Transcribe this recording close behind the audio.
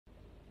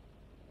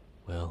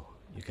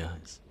You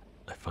guys,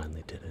 I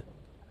finally did it.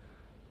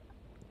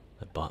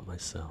 I bought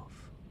myself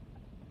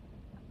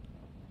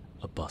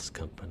a bus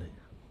company,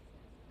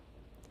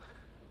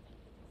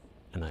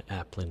 and I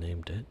aptly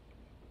named it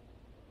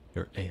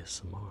your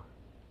ASMR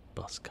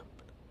Bus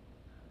Company.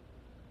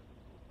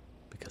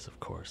 Because, of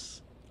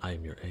course, I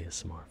am your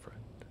ASMR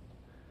friend,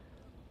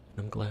 and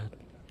I'm glad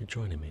you're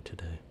joining me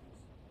today.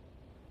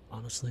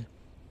 Honestly,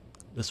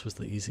 this was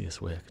the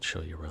easiest way I could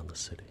show you around the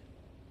city.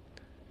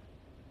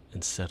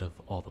 Instead of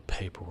all the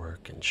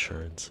paperwork,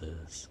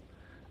 insurances,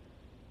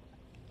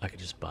 I could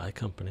just buy a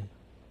company,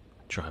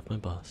 drive my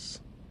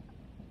bus,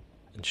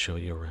 and show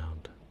you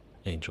around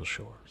Angel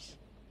Shores.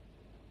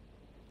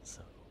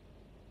 So,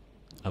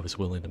 I was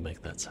willing to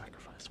make that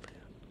sacrifice for you.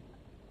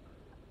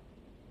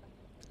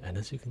 And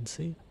as you can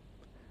see,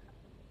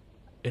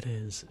 it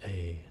is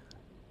a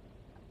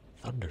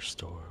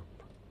thunderstorm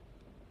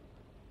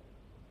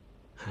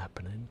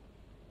happening.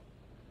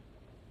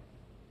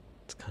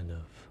 It's kind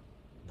of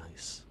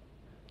nice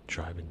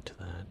driving to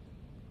that.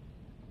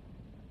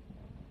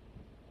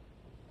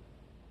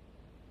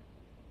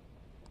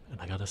 And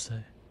I gotta say,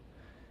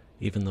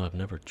 even though I've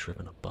never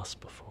driven a bus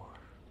before,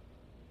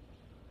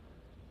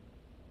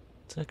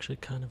 it's actually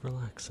kind of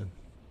relaxing.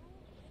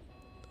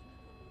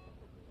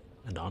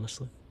 And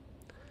honestly,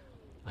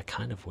 I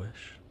kind of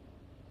wish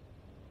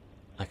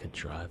I could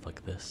drive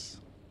like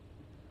this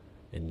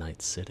in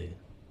Night City,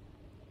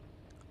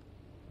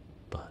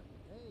 but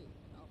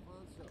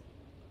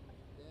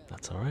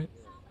that's alright,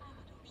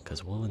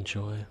 because we'll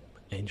enjoy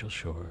Angel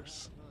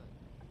Shores.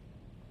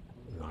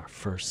 And our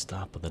first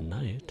stop of the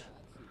night,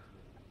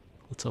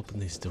 let's open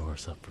these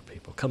doors up for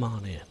people. Come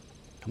on in.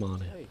 Come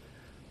on in.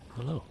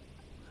 Hello.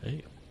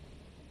 Hey.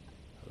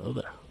 Hello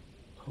there.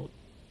 Oh,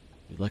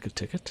 you'd like a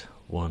ticket?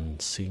 One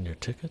senior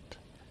ticket?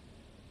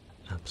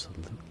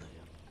 Absolutely.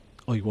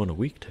 Oh, you want a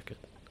week ticket?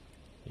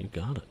 You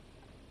got it.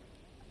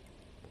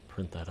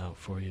 Print that out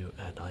for you,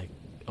 and I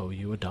owe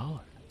you $1.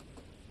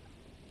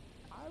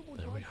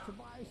 There we are.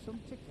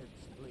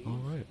 All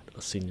right,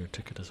 a senior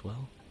ticket as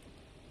well.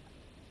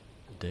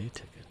 A day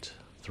ticket,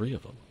 3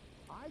 of them.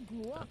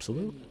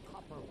 Absolutely.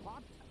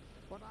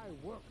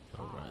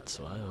 All right,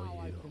 so I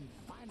owe you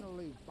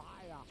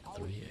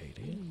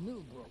 $3.80.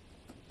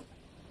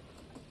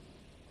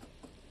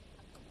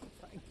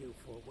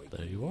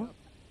 There you are.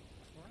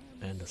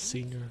 And a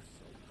senior,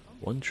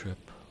 1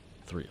 trip,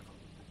 3 of them.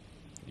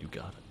 You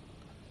got it.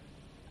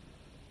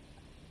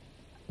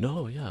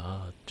 No,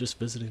 yeah, just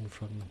visiting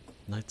from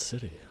Night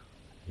City.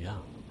 Yeah.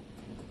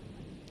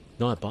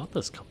 No, I bought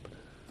this company.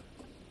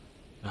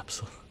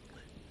 Absolutely.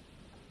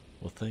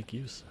 Well, thank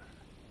you, sir.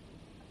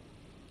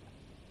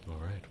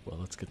 Alright, well,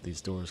 let's get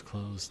these doors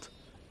closed.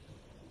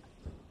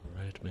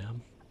 Alright,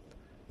 ma'am.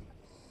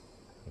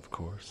 Of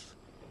course,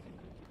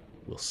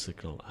 we'll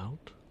signal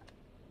out.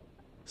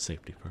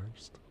 Safety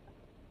first.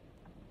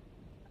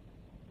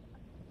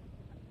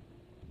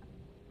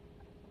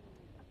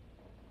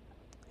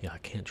 Yeah, I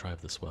can't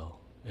drive this well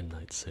in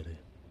Night City.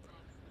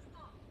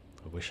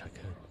 I wish I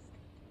could.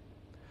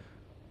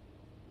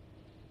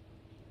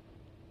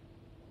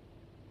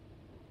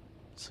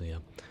 So yeah,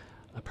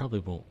 I probably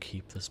won't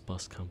keep this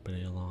bus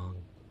company along,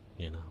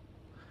 you know.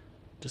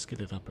 Just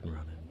get it up and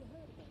running.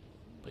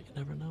 But you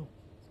never know.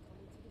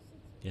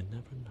 You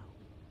never know.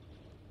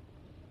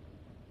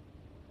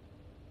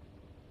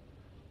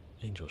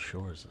 Angel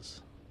Shores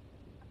is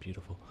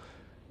beautiful.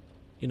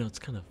 You know, it's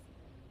kind of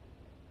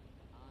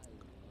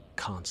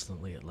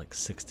constantly at like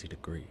 60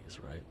 degrees,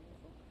 right?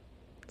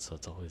 So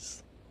it's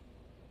always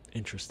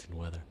interesting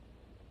weather.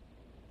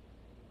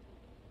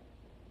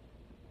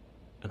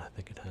 And I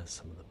think it has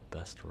some of the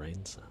best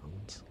rain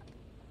sounds.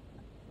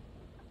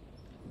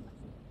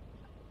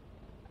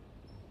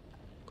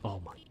 Oh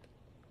my.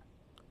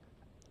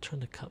 Trying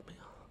to cut me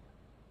off.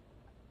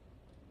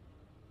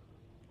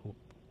 Oh.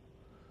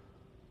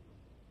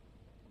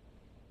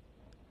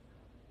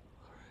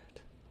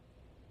 Alright.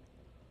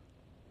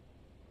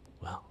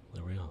 Well,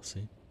 there we are,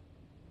 see?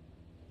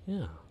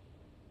 Yeah.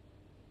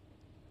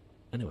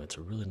 Anyway, it's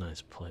a really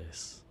nice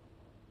place.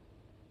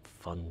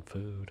 Fun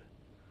food.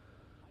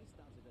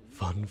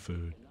 Fun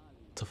food.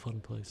 It's a fun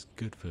place.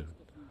 Good food.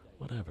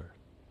 Whatever.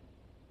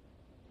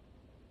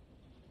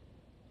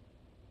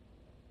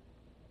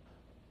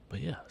 But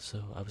yeah,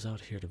 so I was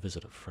out here to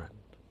visit a friend,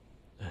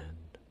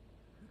 and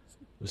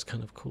it was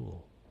kind of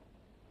cool,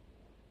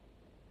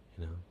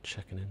 you know,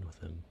 checking in with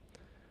him.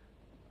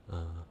 You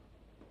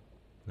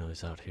know,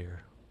 he's out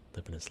here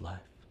living his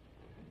life,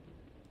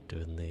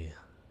 doing the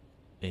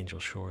Angel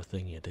Shore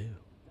thing you do.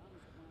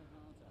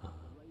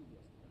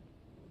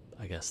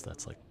 I guess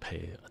that's like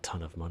pay a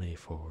ton of money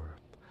for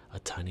a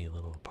tiny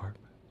little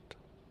apartment.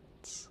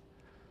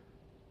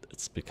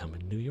 It's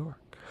becoming New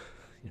York,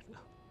 you know.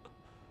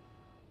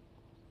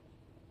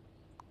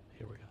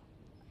 Here we go.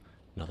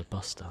 Another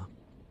bus stop.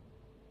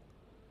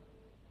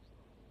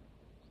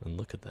 And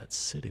look at that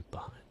city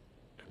behind,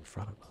 in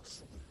front of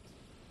us.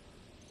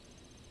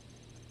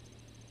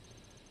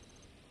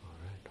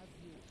 Alright.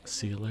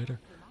 See you later.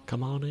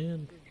 Come on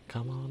in.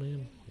 Come on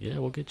in. Yeah,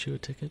 we'll get you a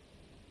ticket.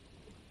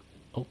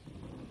 Oh,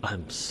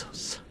 I'm so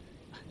sorry.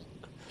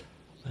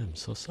 I'm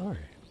so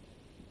sorry.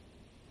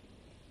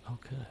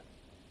 Okay.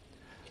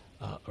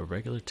 A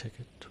regular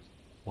ticket,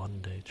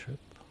 1 day trip.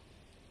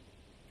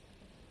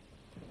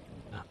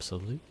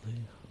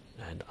 Absolutely.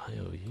 And I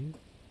owe you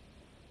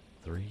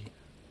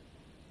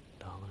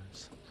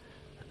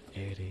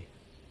 $3.80.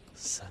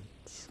 Just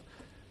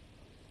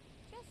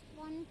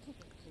one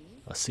ticket,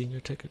 please. A senior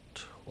ticket,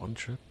 1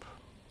 trip.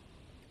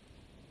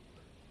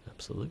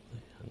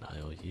 Absolutely. And I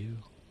owe you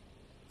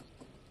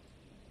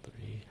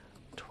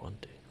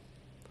 $3.20.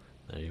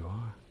 There you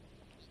are.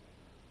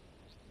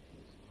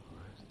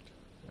 Alright.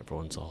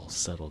 Everyone's all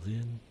settled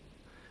in.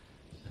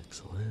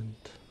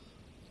 Excellent.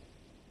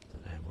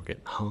 And we're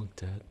getting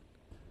honked at.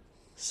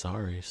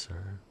 Sorry,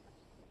 sir.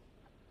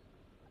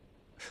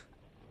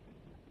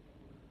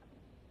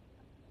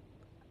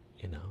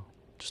 You know,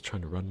 just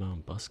trying to run my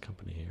own bus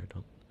company here.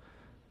 Don't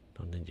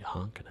need you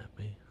honking at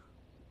me.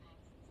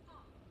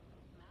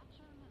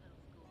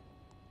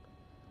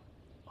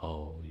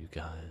 Oh, you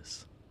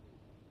guys.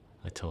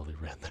 I totally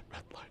ran that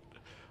red light.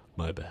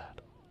 My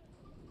bad.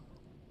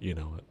 You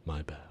know what?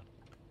 My bad.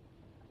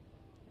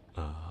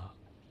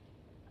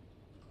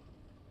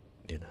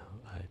 You know,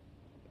 I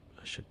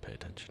should pay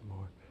attention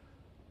more.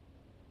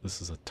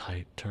 This is a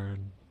tight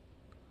turn.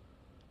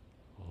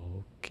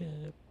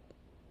 Okay.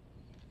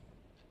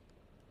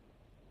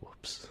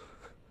 Whoops.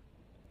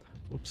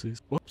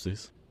 Whoopsies.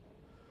 Whoopsies.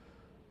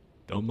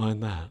 Don't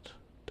mind that.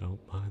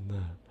 Don't mind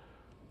that.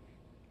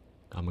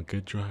 I'm a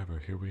good driver.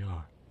 Here we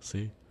are.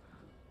 See?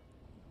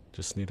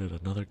 Just needed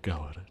another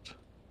go at it.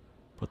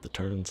 Put the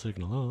turn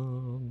signal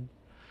on.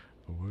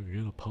 And we're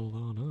gonna pull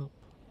on up.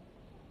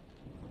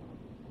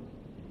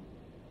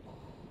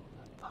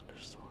 That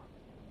thunderstorm.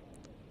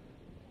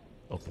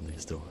 Open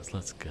these doors.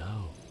 Let's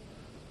go.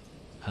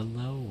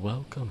 Hello.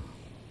 Welcome.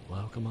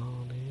 Welcome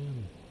on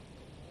in.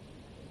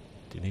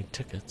 Do you need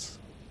tickets?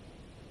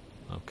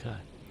 Okay.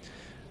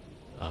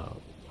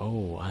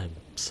 Oh, I'm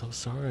so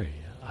sorry.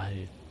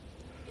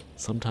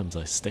 Sometimes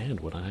I stand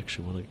when I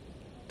actually want to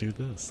do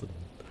this, and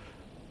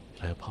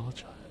I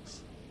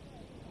apologize.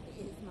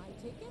 Is my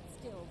ticket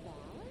still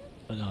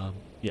valid?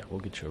 Yeah, we'll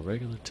get you a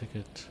regular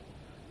ticket,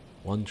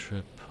 1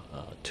 trip,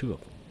 2 of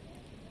them.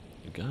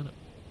 You got it.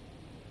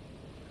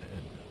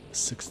 And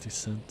 60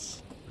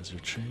 cents as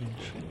your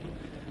change.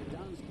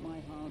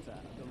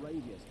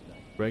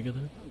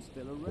 Regular,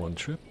 1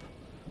 trip,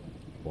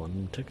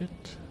 1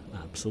 ticket,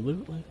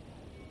 absolutely.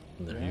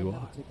 And there you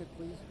are.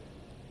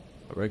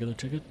 A regular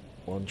ticket,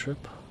 1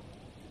 trip.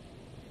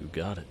 You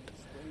got it.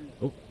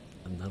 Oh,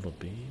 and that'll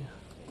be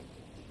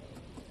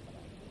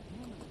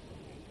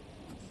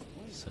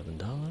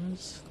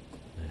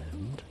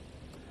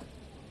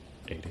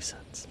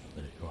 $7.80.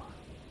 There you are.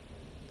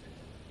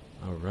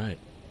 Alright.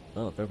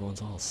 Well, if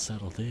everyone's all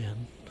settled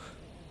in,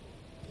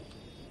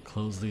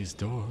 close these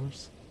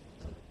doors.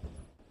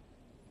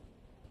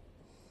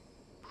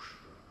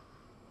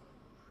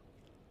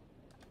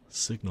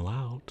 Signal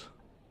out.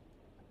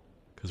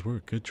 Because we're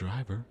a good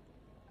driver.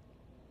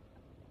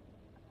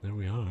 There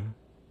we are.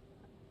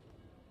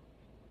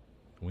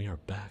 We are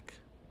back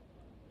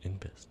in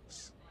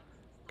business.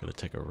 Gonna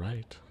take a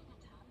right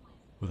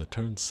with a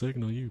turn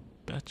signal, you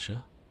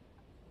betcha.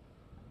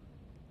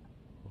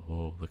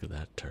 Oh, look at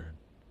that turn.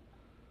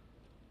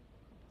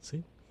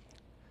 See?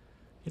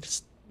 You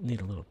just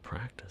need a little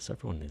practice.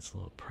 Everyone needs a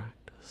little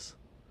practice.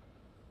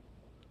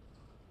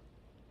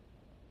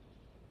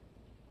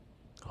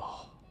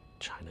 Oh,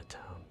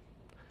 Chinatown.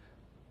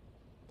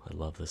 I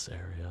love this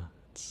area.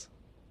 It's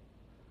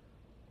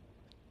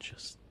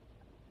just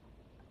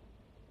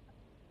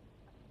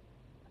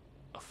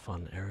a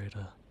fun area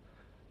to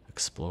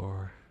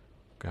explore,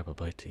 grab a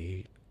bite to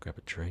eat, grab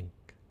a drink.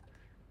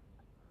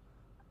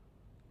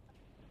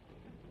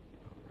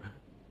 Alright,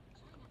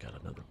 we got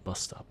another bus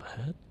stop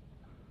ahead.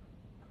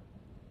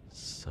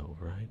 So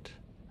right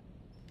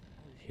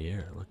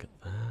here, look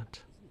at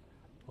that.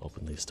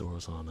 Open these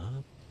doors on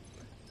up.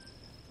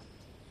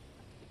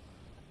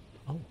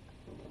 Oh,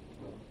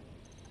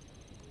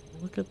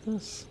 look at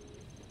this.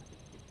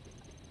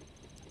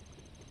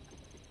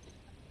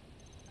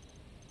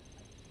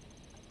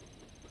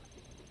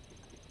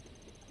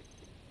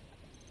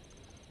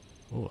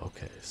 Oh,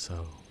 okay,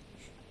 so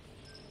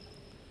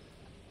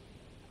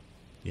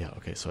yeah,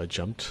 okay, so I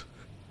jumped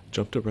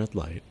a red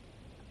light.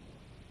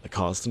 I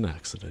caused an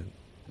accident.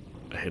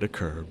 I hit a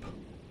curb.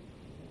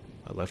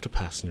 I left a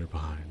passenger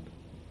behind.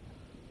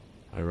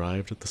 I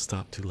arrived at the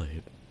stop too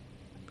late.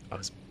 I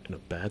was in a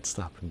bad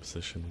stopping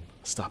position.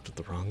 Stopped at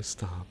the wrong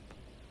stop.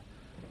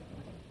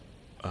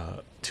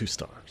 2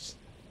 stars.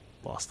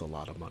 Lost a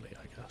lot of money,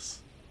 I guess.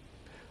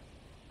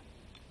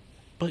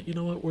 But you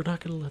know what? We're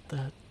not gonna let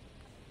that.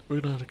 We're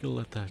not gonna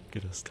let that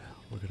get us down.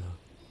 We're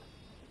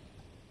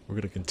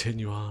gonna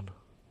continue on.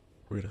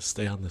 We're gonna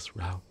stay on this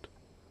route.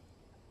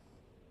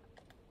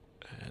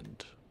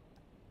 And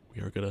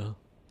we are gonna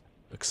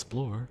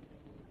explore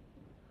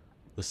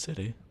the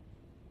city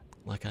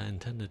like I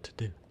intended to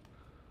do.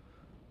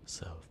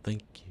 So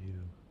thank you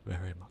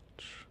very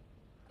much.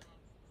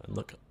 And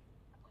look,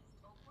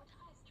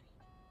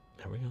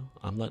 There we go.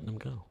 I'm letting him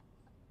go.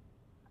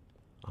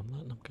 I'm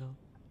letting him go.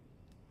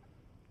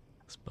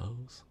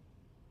 Suppose.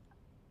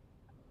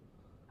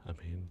 I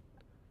mean,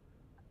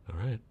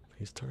 alright,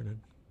 he's turning.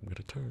 I'm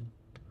gonna turn.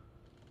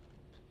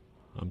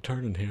 I'm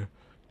turning here.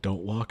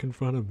 Don't walk in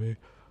front of me.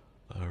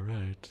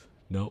 Alright.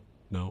 Nope,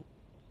 nope.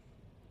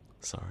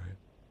 Sorry.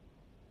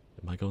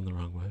 Am I going the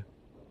wrong way?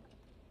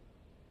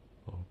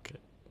 Okay.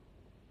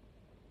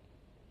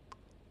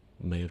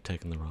 May have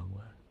taken the wrong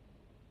way.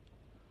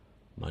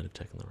 Might have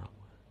taken the wrong way.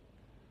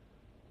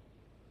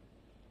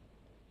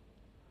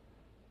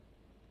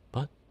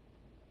 But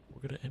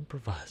we're gonna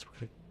improvise.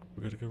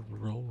 We're gonna go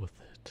roll with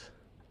it.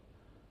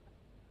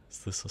 Is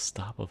this a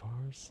stop of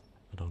ours?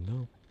 I don't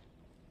know.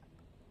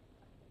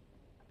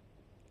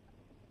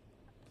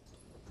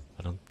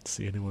 I don't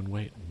see anyone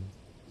waiting.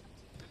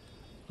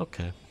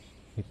 Okay.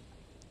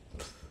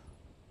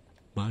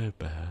 My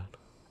bad.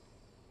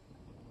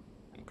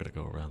 I'm gonna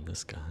go around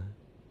this guy.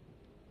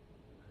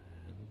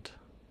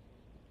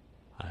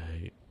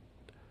 And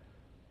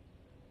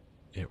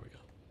here we go.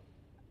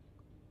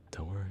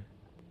 Don't worry.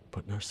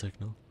 Putting our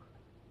signal.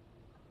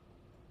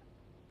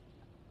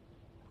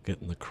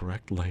 Get in the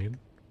correct lane.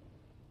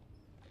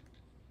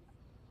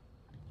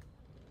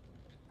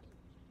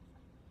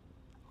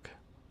 Okay.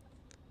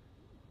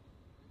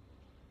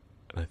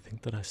 And I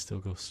think that I still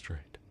go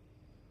straight.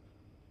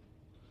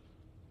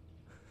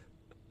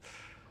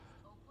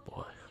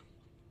 Boy.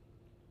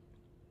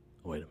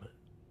 Wait a minute.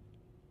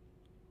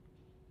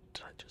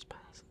 Did I just pass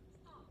it?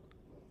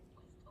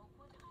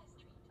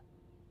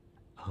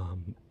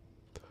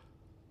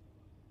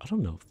 I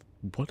don't know.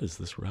 What is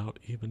this route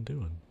even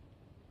doing?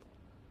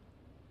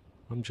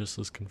 I'm just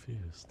as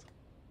confused.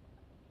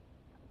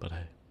 But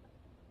hey,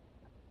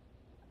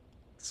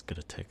 it's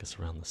gonna take us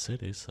around the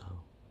city, so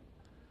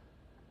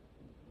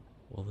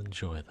we'll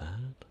enjoy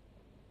that.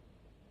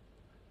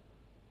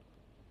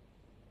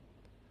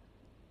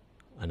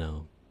 I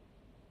know,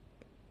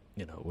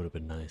 it would have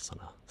been nice on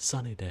a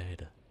sunny day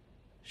to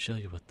show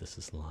you what this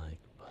is like,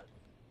 but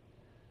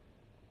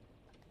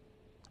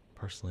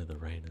personally, the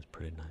rain is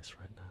pretty nice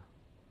right now.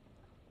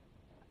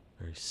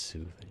 Very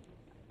soothing.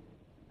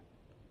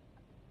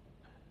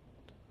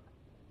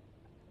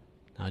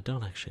 Now, I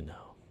don't actually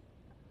know.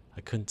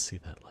 I couldn't see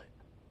that light.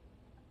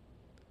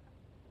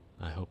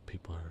 I hope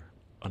people are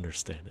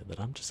understanding that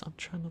I'm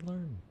trying to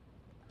learn.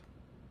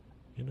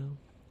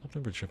 I've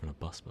never driven a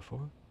bus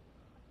before.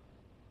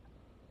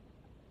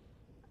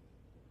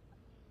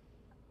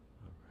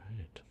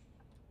 Alright.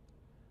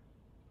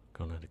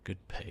 Going at a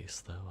good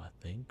pace, though, I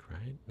think,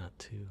 right? Not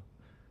too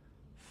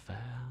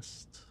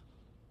fast.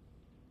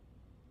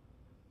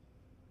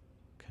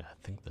 Okay, I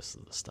think this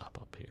is the stop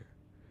up here.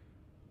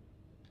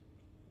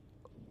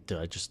 Did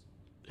I just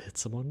hit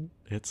someone?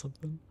 Hit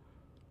something?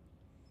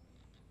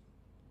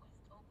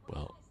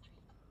 Well,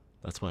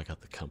 that's why I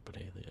got the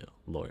company. The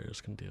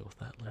lawyers can deal with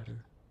that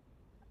later.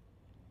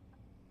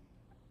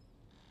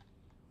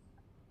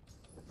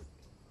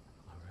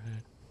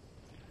 Alright.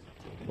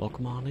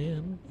 Welcome on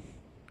in.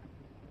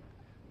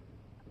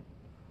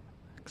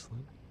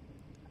 Excellent.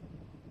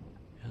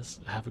 Yes,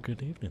 have a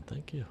good evening.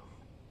 Thank you.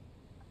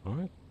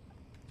 Alright.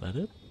 That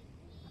it?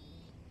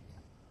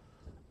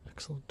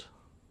 Excellent.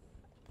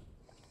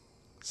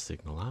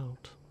 Signal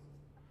out.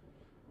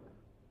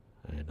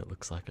 And it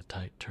looks like a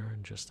tight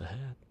turn just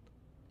ahead.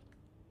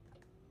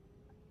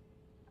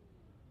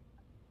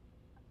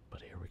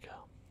 But here we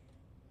go.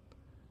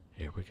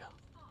 Here we go.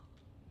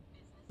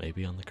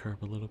 Maybe on the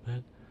curb a little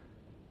bit,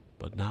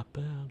 but not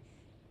bad.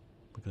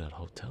 Look at that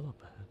hotel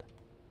up ahead.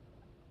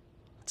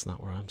 That's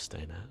not where I'm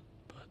staying at,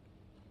 but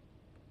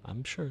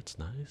I'm sure it's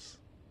nice.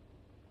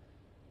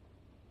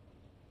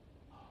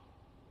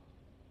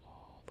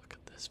 Oh, look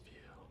at this view.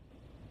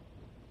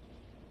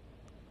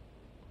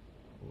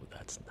 Oh,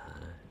 that's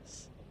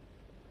nice.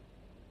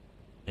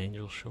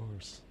 Angel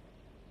Shores.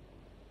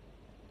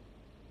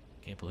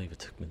 Can't believe it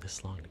took me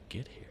this long to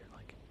get here.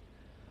 Like,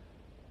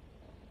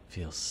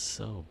 feels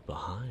so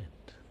behind.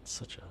 It's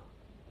such a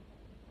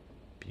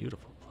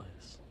beautiful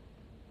place.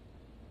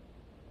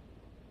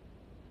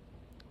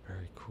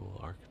 Very cool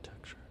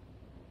architecture.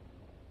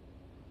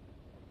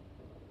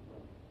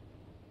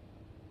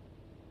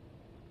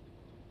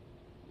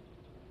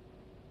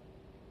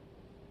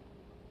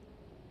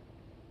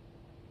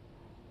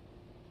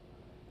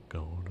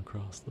 Going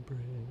across the bridge.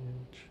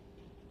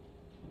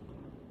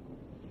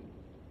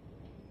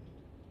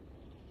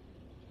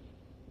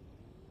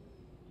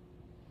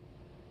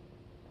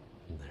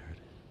 And there it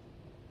is.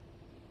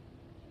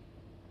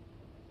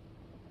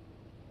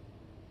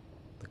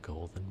 The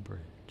Golden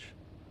Bridge.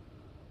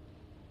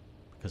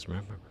 Because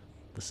remember,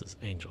 this is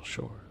Angel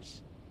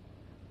Shores.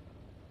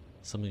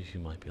 Some of you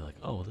might be like,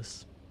 oh,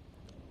 this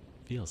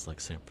feels like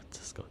San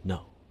Francisco.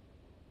 No,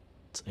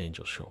 it's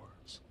Angel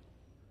Shores.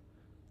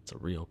 It's a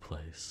real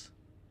place.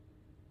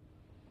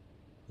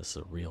 This is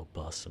a real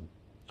bus, and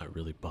I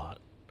really bought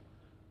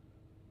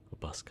a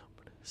bus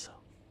company, so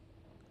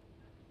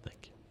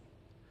thank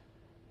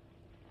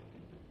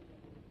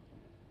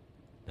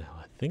you. Now,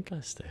 I think I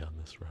stay on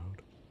this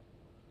road.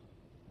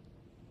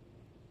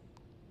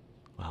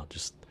 Wow,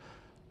 just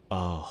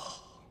oh,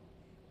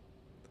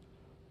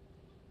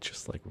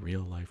 just like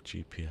real life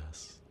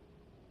GPS,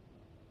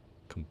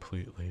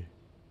 completely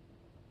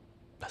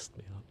messed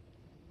me up.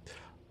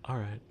 All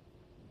right,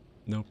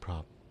 no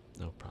problem,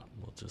 no problem.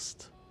 We're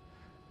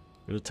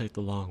gonna take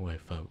the long way,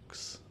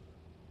 folks.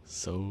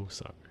 So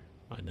sorry.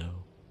 I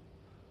know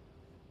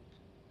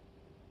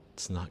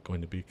it's not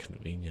going to be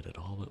convenient at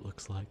all. It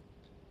looks like.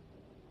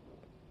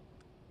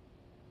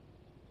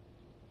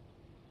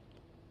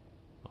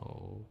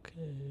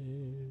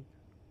 Okay.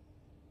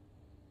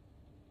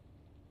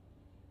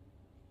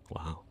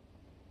 Wow.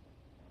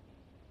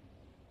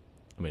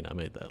 I mean, I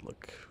made that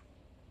look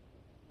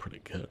pretty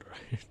good,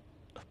 right?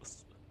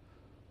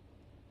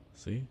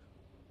 See?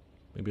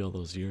 Maybe all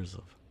those years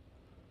of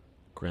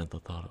Grand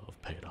Theft Auto have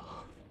paid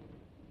off.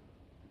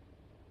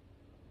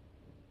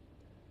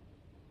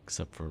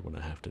 Except for when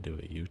I have to do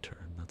a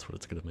U-turn. That's what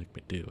it's gonna make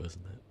me do,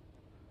 isn't it?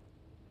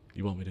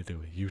 You want me to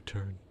do a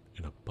U-turn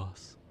in a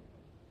bus?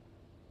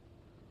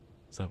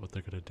 Is that what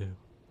they're gonna do?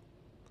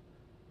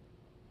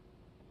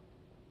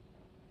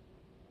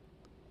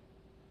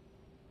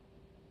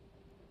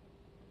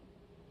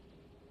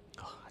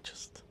 Oh,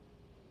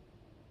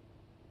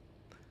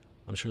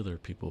 I'm sure there are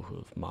people who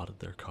have modded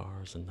their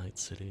cars in Night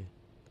City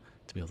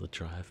to be able to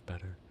drive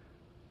better.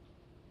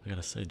 I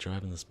gotta say,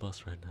 driving this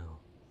bus right now,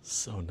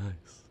 so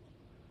nice.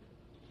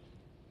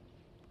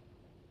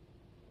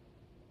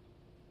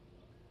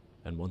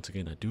 And once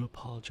again, I do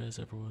apologize,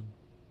 everyone.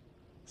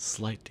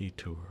 Slight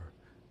detour.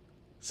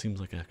 Seems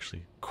like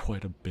actually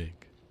quite a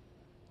big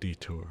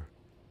detour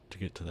to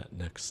get to that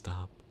next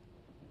stop.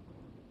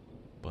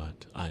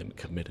 But I am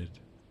committed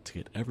to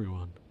get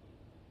everyone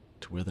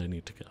to where they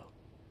need to go.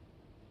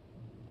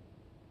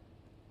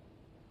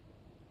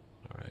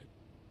 Alright.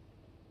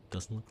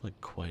 Doesn't look like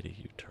quite a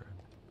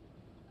U-turn.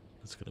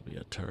 It's gonna be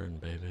a turn,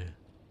 baby.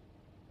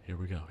 Here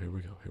we go, here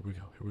we go, here we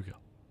go, here we go.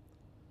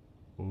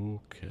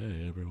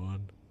 Okay,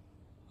 everyone.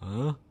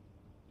 Huh?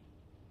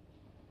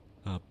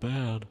 Not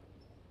bad.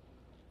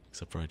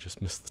 Except for I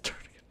just missed the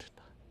turn again, didn't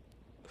I?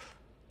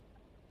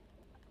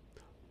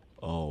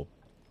 Oh.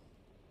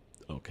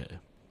 Okay.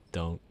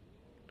 Don't.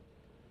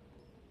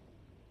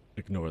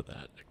 Ignore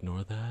that.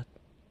 Ignore that.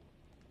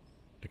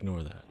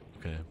 Ignore that,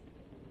 okay?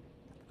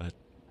 I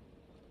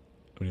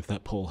mean, if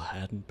that pole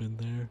hadn't been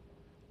there,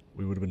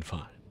 we would have been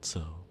fine,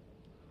 so.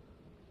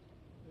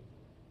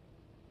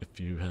 If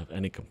you have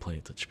any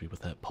complaints, it should be with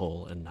that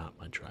pole and not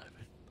my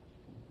driving.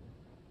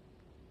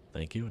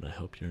 Thank you, and I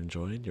hope you're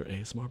enjoying your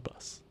ASMR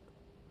bus.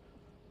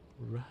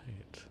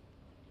 Right.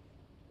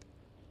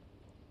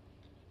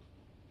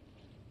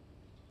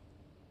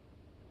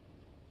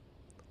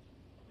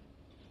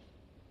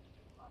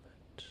 Love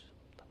it.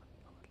 Love it,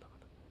 love it, love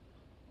it.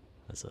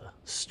 As a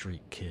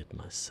street kid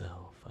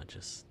myself, I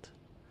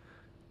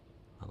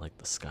like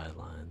the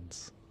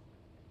skylines,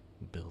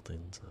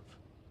 buildings of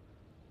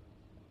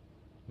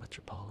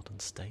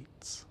metropolitan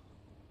states.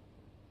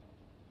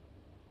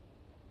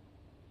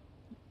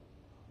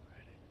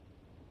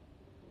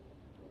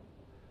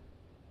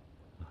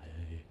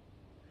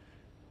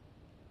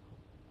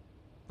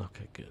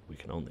 Okay, good. We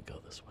can only go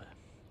this way.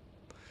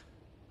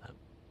 That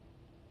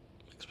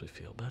makes me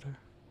feel better.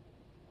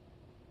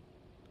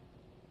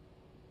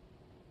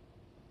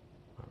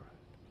 Alright.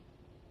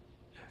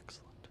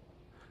 Excellent.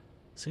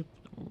 See,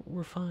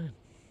 we're fine.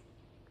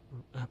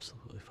 We're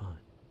absolutely fine.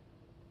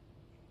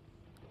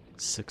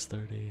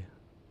 6:30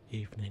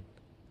 evening.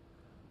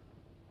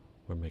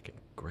 We're making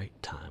great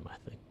time, I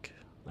think.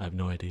 I have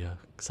no idea,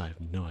 because I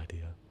have no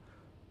idea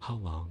how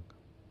long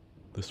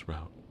this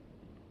route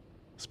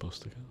is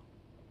supposed to go.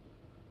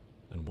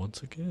 And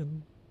once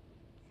again,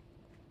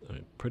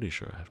 I'm pretty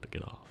sure I have to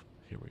get off.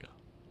 Here we go.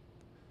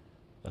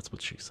 That's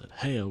what she said.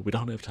 Hey, we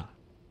don't have time.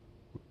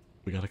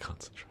 We gotta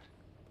concentrate.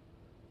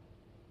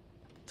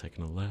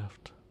 Taking a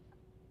left.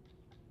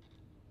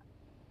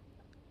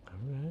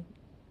 Alright.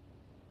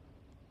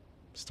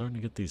 Starting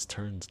to get these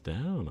turns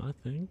down, I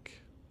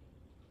think.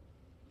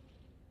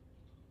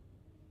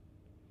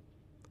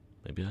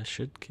 Maybe I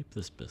should keep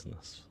this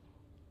business.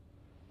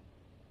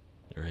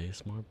 Your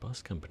ASMR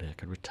bus company, I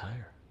could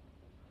retire.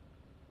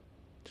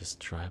 Just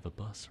drive a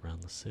bus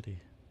around the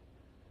city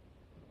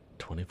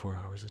 24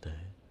 hours a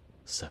day,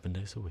 7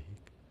 days a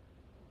week,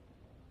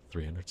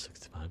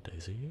 365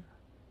 days a year.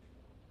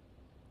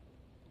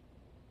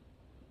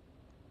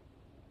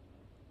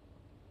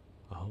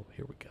 Oh,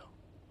 here we go.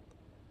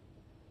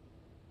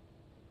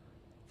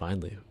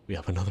 Finally, we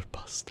have another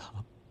bus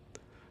stop.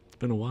 It's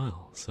been a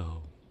while,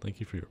 so thank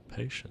you for your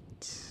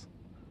patience.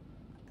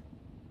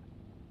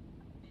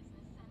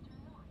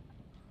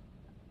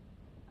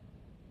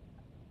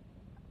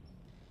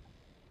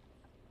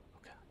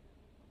 Okay.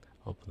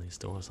 Open these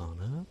doors on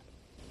up.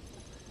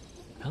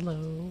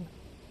 Hello.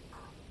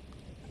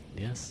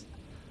 Yes.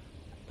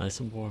 Nice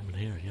and warm in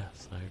here,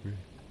 yes, I agree.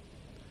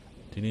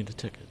 Do you need a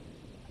ticket?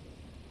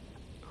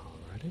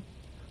 Alrighty.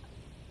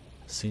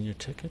 Senior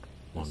ticket,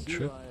 one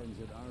trip,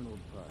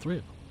 3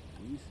 of them.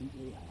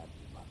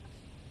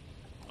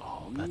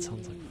 Oh, that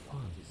sounds like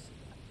fun.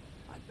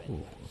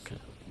 Ooh, okay.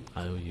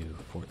 I owe you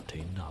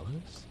 $14.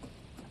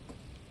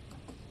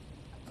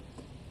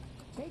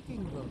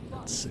 Taking the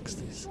bus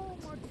 60 is so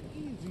cents. much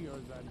easier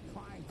than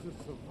trying to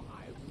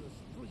survive the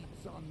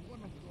streets on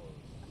one of those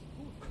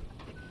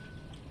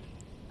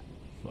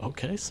scooters.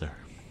 Okay, sir.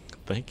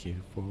 Thank you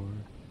for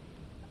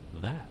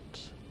that.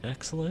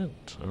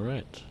 Excellent. All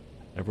right.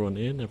 Everyone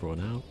in,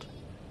 everyone out.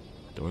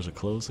 Doors are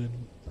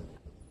closing.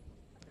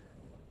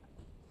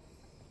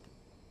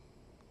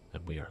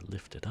 And we are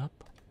lifted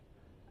up.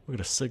 We're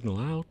going to signal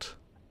out.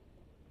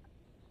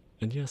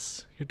 And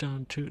yes, you're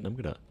down tootin'. I'm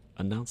going to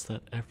announce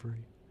that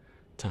every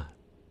time.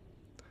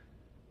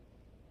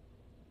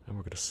 And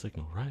we're going to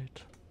signal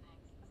right.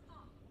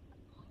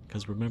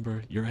 Because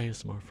remember, your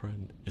ASMR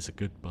friend is a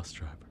good bus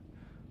driver.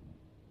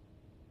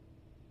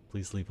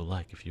 Please leave a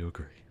like if you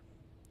agree.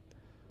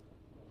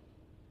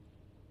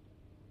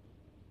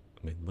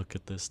 I mean, look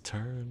at this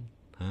turn,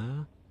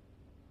 huh?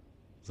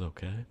 It's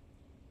okay,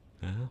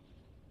 yeah?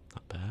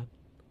 Not bad.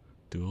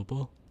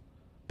 Doable,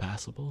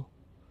 passable,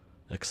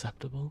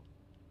 acceptable.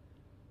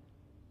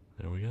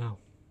 There we go.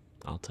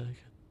 I'll take it.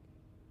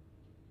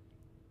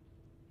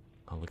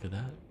 Oh, look at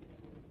that.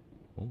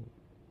 Oh,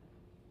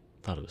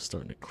 thought it was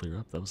starting to clear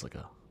up. That was like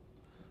a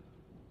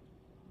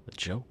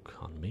joke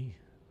on me.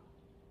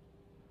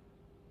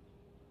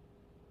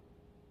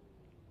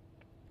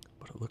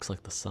 But it looks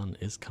like the sun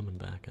is coming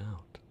back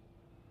out.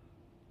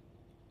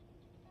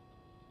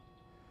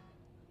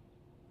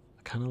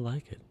 I kind of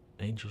like it.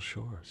 Angel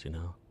Shores, you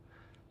know.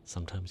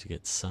 Sometimes you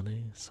get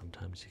sunny,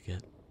 sometimes you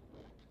get...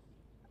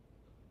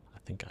 I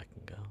think I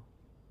can go.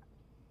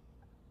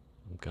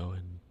 I'm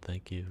going,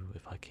 thank you,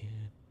 if I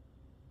can.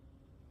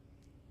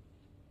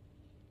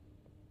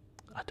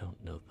 I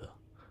don't know the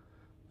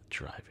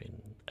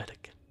driving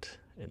etiquette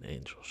in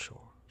Angel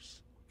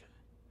Shores. Okay.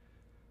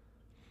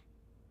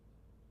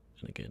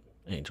 And again,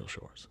 Angel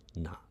Shores,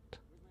 not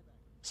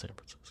San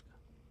Francisco.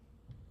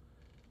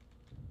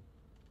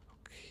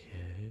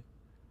 Okay.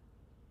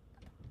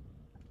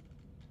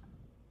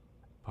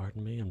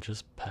 Pardon me, I'm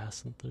just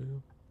passing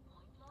through.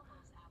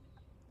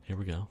 Here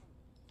we go.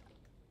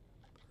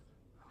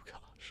 Oh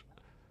gosh.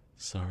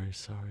 Sorry.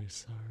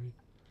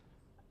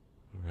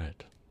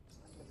 Alright.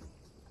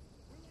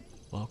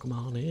 Welcome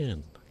on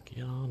in.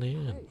 Get on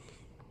in.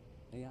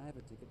 Hey, I have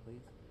a ticket,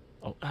 please.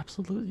 Oh,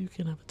 absolutely, you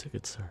can have a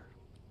ticket, sir.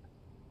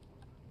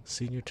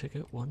 Senior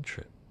ticket, one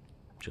trip.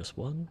 Just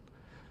one.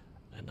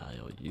 And I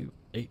owe you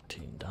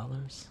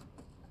 $18.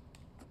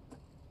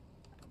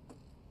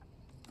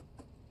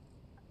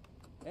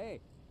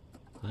 Hey,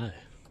 Hi.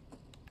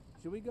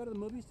 should we go to the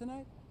movies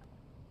tonight?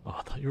 Oh,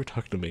 I thought you were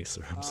talking to me,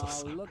 sir. I'm so I'll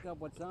sorry. look up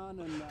what's on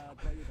and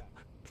call you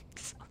back.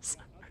 So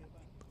sorry. Okay,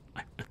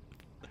 bye.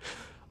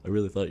 I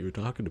really thought you were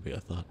talking to me. I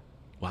thought,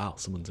 wow,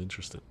 someone's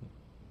interested in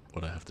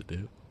what I have to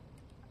do.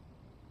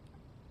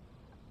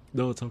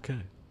 No, it's okay.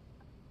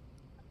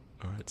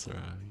 Alright, sir,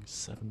 I owe you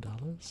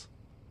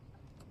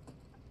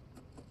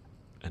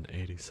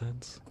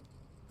 $7.80.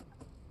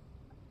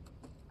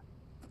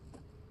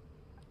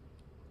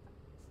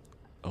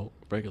 Oh,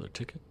 regular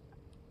ticket?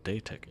 Day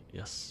ticket,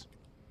 yes.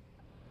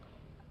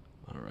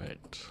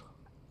 Alright,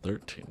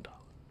 $13.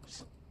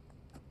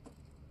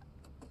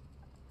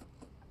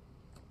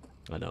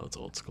 I know it's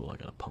old school, I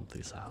gotta pump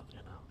these out, you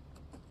know.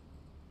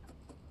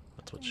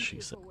 That's what she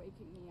said.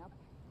 Waking me up.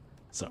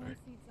 Sorry,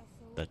 Seats are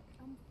so that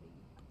comfy.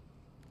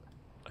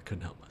 I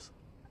couldn't help myself.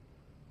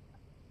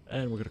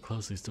 And we're gonna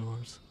close these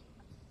doors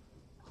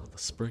on the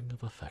spring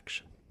of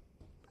affection.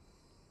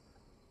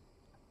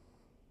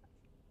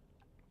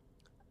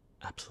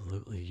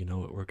 Absolutely, you know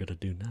what we're gonna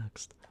do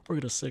next? We're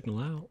gonna signal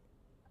out.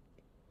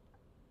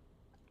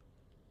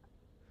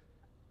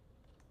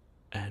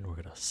 And we're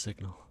gonna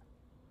signal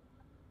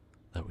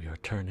that we are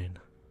turning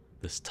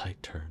this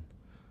tight turn.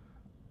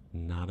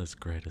 Not as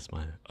great as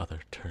my other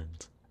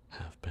turns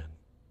have been.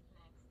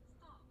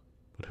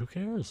 But who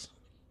cares?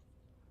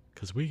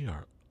 Because we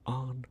are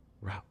en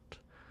route.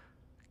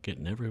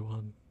 Getting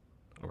everyone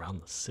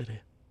around the city.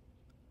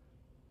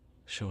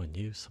 Showing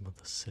you some of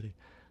the city.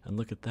 And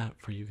look at that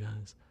for you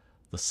guys.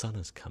 The sun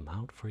has come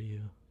out for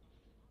you.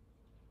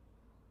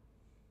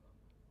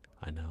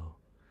 I know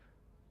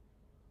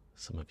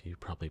some of you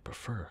probably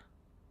prefer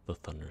the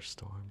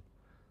thunderstorm.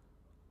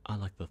 I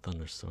like the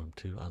thunderstorm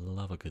too. I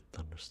love a good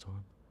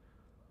thunderstorm.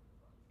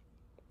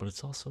 But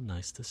it's also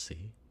nice to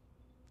see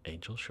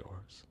Angel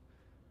Shores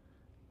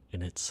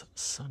in its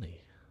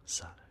sunny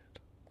side.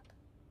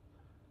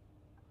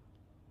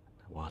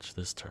 Watch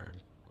this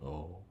turn.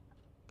 Oh.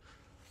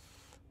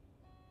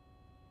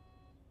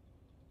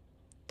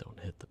 Don't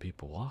hit the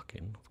people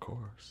walking, of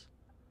course.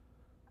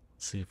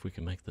 Let's see if we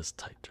can make this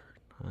tight turn,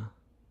 huh?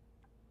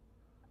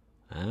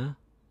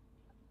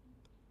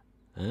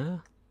 Huh?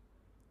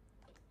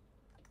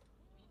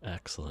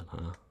 Excellent,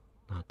 huh?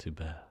 Not too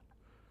bad.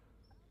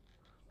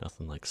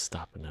 Nothing like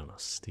stopping down a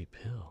steep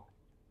hill.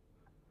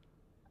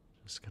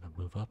 Just gonna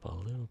move up a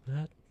little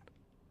bit.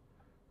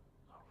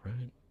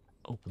 Alright.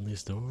 Open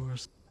these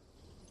doors.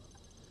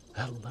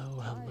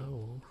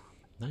 Hello.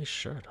 Nice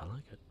shirt, I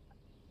like it.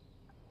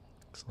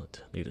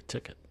 Excellent. Need a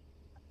ticket.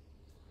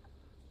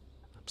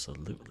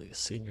 Absolutely.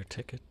 Senior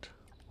ticket,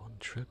 1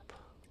 trip.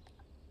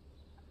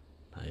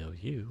 I owe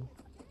you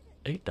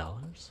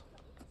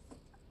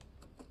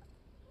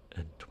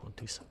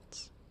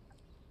 $8.20.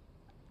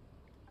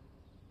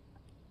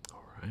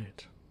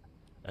 Alright.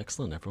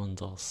 Excellent.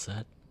 Everyone's all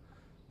set,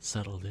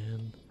 settled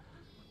in.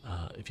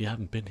 If you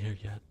haven't been here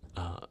yet,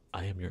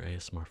 I am your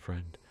ASMR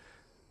friend,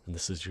 and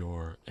this is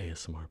your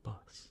ASMR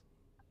bus.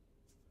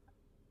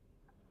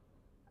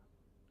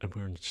 And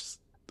we're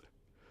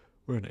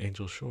in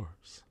Angel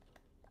Shores,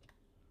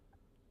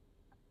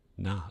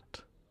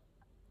 not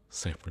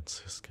San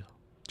Francisco.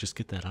 Just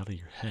get that out of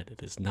your head.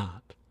 It is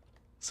not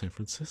San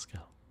Francisco.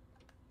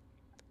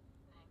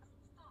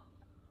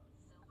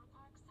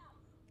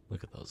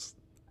 Look at those,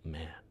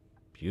 man,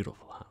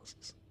 beautiful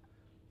houses.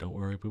 Don't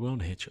worry, we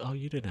won't hit you. Oh,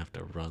 you didn't have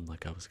to run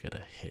like I was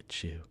gonna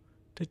hit you.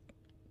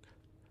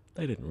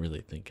 They didn't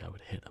really think I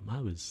would hit them.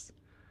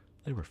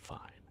 They were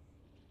fine.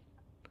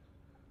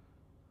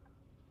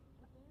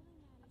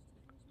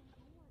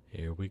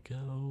 Here we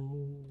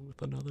go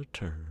with another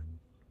turn.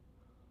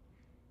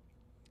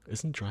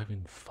 Isn't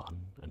driving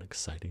fun and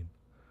exciting?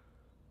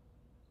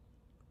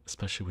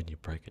 Especially when you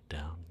break it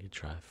down. You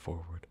drive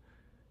forward.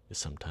 You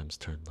sometimes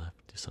turn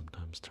left. You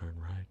sometimes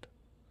turn right.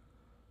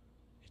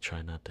 You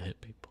try not to hit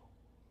people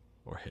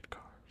or hit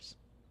cars.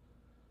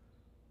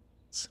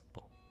 It's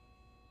simple.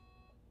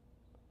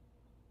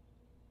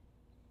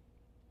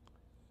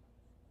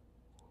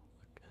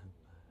 Look at that.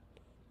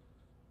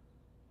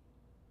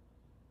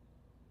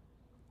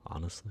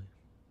 Honestly,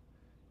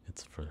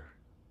 it's for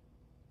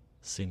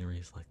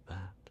sceneries like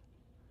that.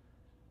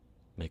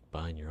 Make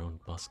buying your own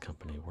bus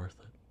company worth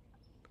it.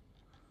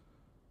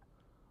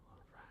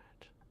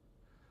 Alright.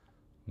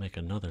 Make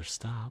another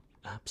stop?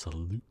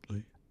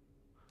 Absolutely.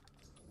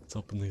 Let's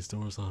open these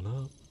doors on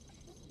up.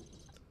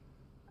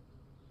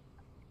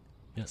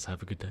 Yes,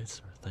 have a good day,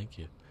 sir. Thank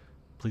you.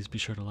 Please be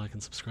sure to like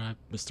and subscribe.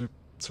 Mr.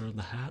 Sir in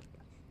the Hat?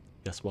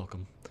 Yes,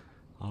 welcome.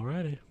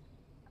 Alrighty.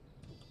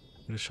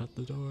 I'm gonna shut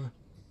the door.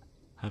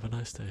 Have a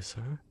nice day,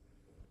 sir.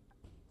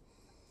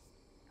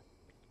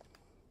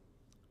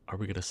 Are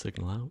we gonna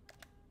signal out?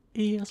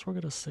 Yes, we're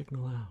gonna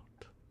signal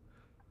out.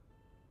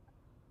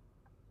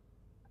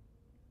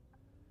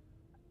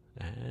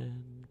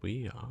 And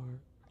we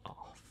are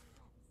off.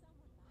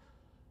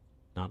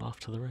 Not off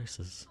to the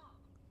races.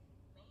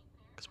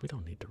 Because we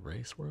don't need to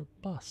race, we're a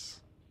bus.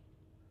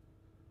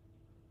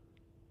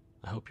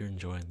 I hope you're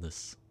enjoying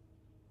this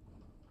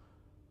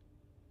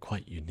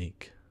quite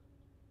unique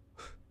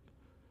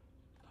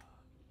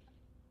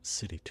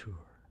city tour.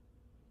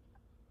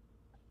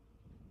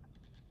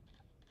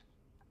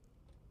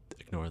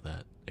 Ignore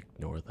that,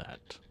 ignore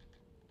that,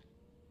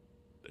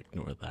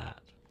 ignore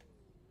that.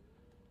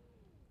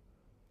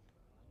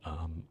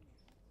 Are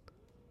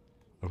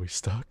we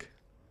stuck?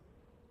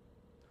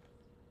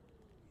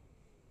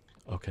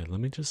 Okay, let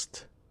me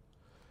just...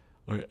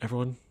 Alright,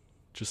 everyone,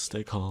 just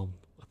stay calm.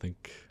 I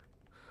think...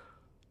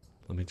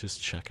 Let me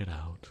just check it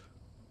out.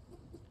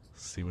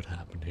 See what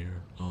happened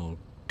here. Oh,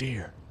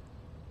 dear.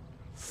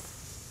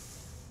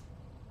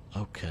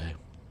 Okay.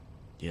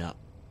 Yeah.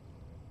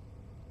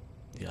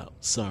 Yeah,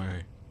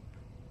 sorry.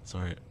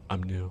 Sorry,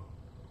 I'm new.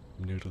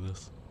 I'm new to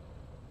this.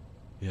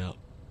 Yeah.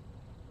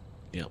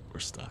 Yep, we're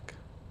stuck.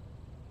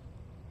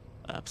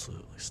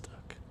 Absolutely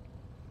stuck.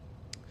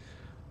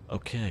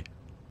 Okay.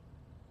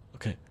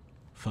 Okay,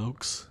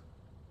 folks.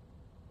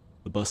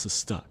 The bus is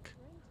stuck.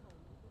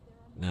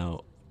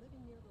 Now,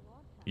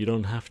 you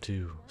don't have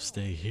to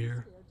stay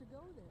here.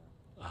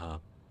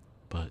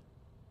 But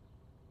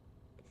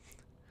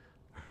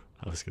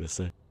I was gonna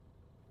say,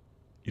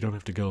 you don't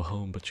have to go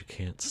home, but you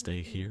can't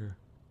stay here.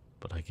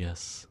 But I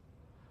guess,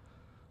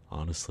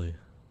 honestly,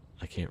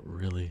 I can't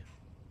really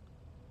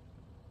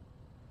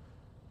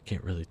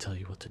tell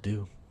you what to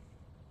do.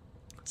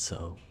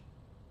 So,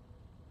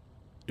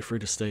 you're free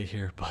to stay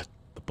here, but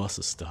the bus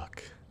is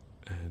stuck,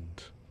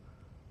 and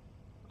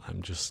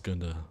I'm just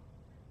gonna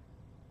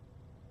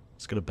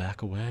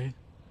back away.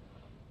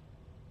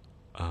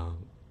 I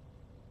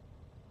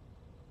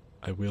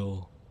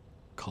will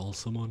call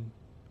someone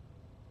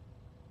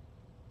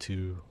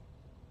to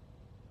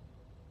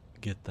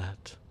get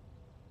that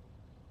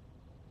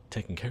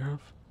taken care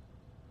of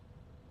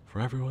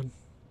for everyone.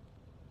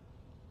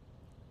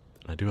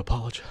 And I do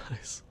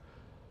apologize.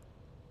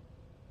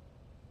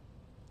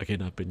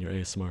 Again, I've been your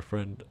ASMR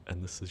friend,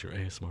 and this is your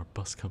ASMR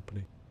bus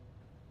company.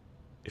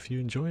 If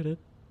you enjoyed it,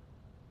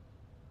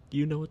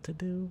 you know what to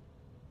do.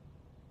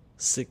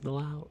 Signal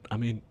out. I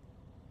mean,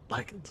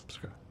 like and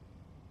subscribe.